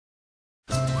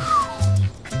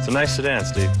a nice sedan,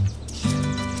 Steve.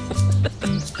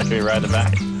 Can we ride the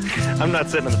back? I'm not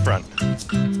sitting in the front.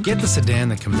 Get the sedan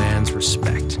that commands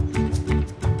respect.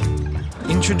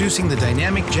 Introducing the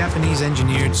dynamic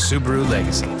Japanese-engineered Subaru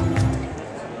Legacy.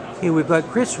 Okay, we've got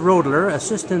Chris Rodler,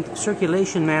 Assistant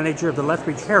Circulation Manager of the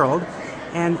Lethbridge Herald,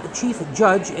 and Chief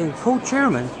Judge and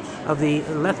Co-Chairman of the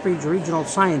Lethbridge Regional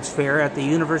Science Fair at the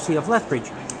University of Lethbridge.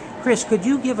 Chris, could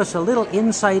you give us a little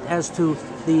insight as to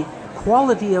the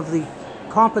quality of the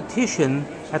competition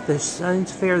at the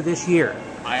Science Fair this year?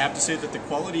 I have to say that the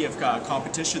quality of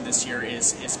competition this year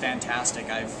is fantastic.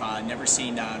 I've never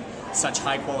seen such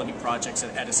high quality projects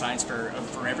at a science fair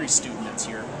for every student that's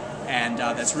here, and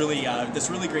that's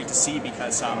really great to see,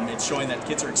 because it's showing that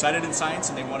kids are excited in science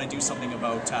and they want to do something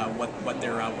about what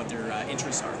their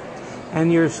interests are.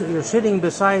 And you're sitting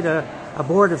beside a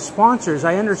board of sponsors.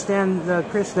 I understand,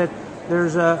 Chris, that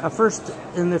there's a first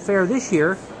in the fair this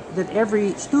year, that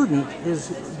every student is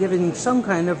given some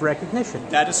kind of recognition.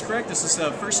 That is correct. This is the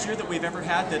first year that we've ever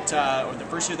had that, or the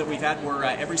first year that we've had where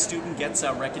every student gets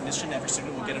recognition. Every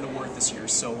student will get an award this year,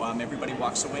 so everybody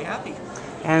walks away happy.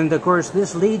 And of course,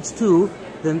 this leads to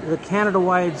the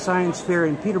Canada-wide Science Fair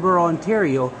in Peterborough,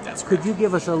 Ontario. That's correct. Could you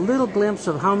give us a little glimpse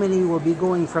of how many will be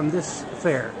going from this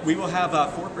fair? We will have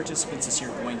 4 participants this year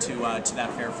going to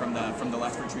that fair from the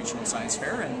Lethbridge Regional Science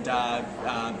Fair, and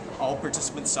all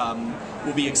participants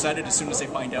will be excited as soon as they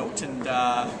find out, and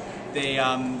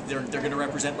they're going to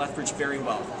represent Lethbridge very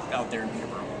well out there in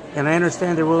Peterborough. And I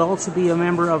understand there will also be a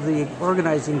member of the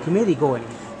organizing committee going.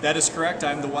 That is correct.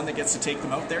 I'm the one that gets to take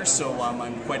them out there, so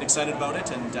I'm quite excited about it,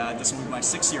 and this will be my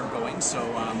 6th year going, so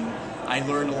I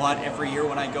learn a lot every year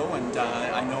when I go, and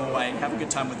I know I have a good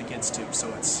time with the kids too,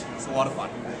 so it's a lot of fun.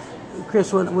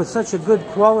 Chris, with such a good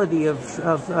quality of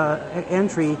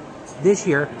entry this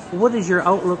year, what is your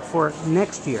outlook for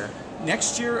next year?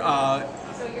 Next year,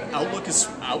 outlook is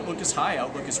high.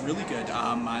 Outlook is really good.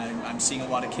 I'm seeing a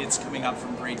lot of kids coming up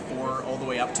from grade 4 all the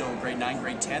way up till grade 9,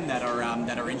 grade 10 that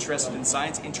are interested in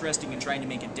science, interested in trying to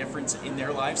make a difference in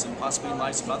their lives and possibly in the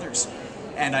lives of others.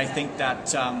 And I think that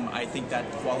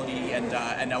quality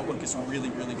and outlook is really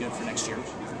good for next year.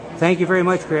 Thank you very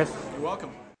much, Chris. You're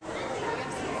welcome.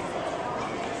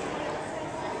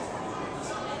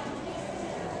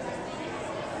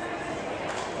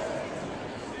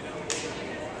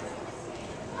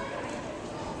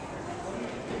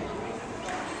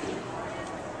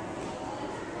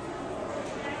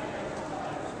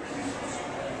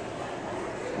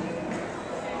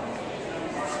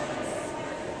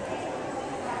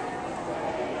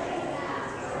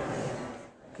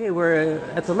 Okay, we're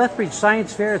at the Lethbridge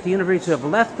Science Fair at the University of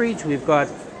Lethbridge. We've got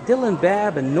Dylan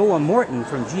Babb and Noah Morton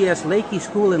from G.S. Lakey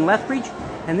School in Lethbridge,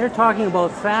 and they're talking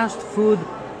about fast food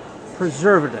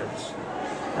preservatives.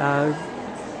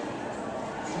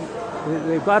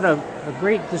 They've got a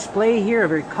great display here, a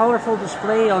very colorful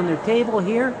display on their table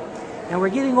here, and we're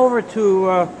getting over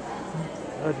to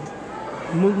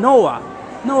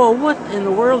Noah. Noah, what in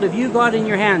the world have you got in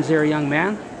your hands there, young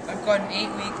man? I've got an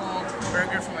 8-week-old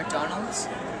burger from McDonald's.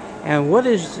 And what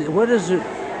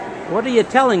are you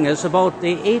telling us about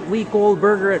the 8-week-old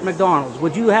burger at McDonald's?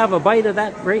 Would you have a bite of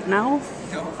that right now?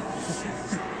 No.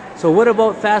 So what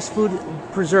about fast food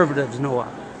preservatives, Noah?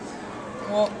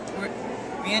 Well,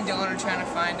 me and Dylan are trying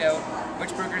to find out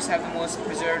which burgers have the most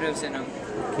preservatives in them.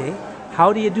 Okay.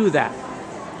 How do you do that?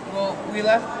 Well, we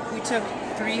took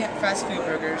 3 fast food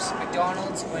burgers,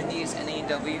 McDonald's, Wendy's, and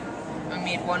A&W, and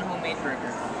made 1 homemade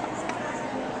burger.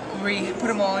 We put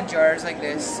them all in jars like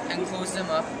this and closed them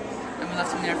up, and we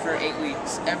left them there for 8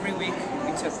 weeks. Every week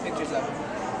we took pictures of them,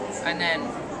 and then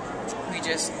we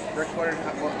just recorded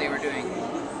what they were doing.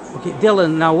 Okay,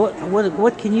 Dylan, now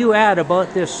what can you add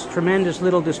about this tremendous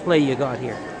little display you got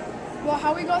here? Well,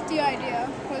 how we got the idea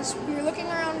was we were looking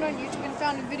around on YouTube and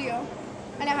found a video,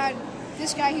 and it had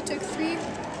this guy. He took 3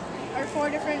 or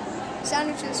 4 different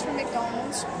sandwiches from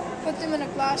McDonald's, put them in a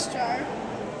glass jar,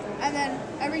 and then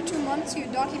every 2 months he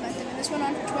would document them, and this went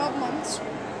on for 12 months.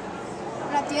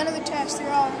 And at the end of the test, they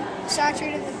were all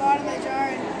saturated at the bottom of the jar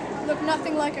and looked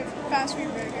nothing like a fast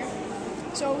food burger.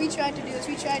 So what we tried to do is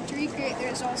we tried to recreate the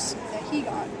results that he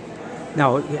got.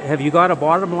 Now, have you got a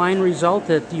bottom line result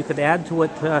that you could add to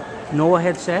what Noah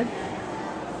had said?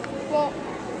 Well,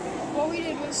 what we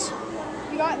did was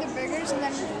we got the burgers, and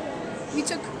then we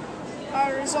took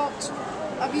our results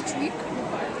of each week,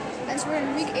 and so we're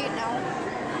in week 8 now.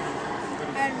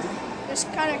 And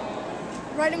just kind of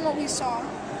writing what we saw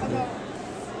about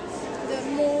the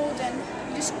mold and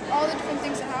just all the different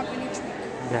things that happen each week.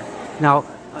 Yeah. Now,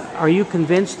 are you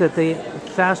convinced that the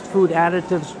fast food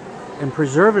additives and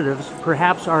preservatives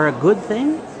perhaps are a good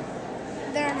thing?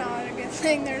 They're not a good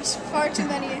thing. There's far too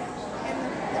many in the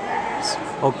burgers.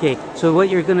 Okay, so what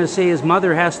you're going to say is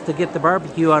Mother has to get the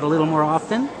barbecue out a little more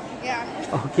often?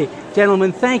 Yeah. Okay,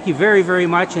 gentlemen, thank you very, very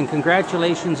much, and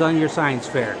congratulations on your science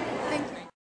fair.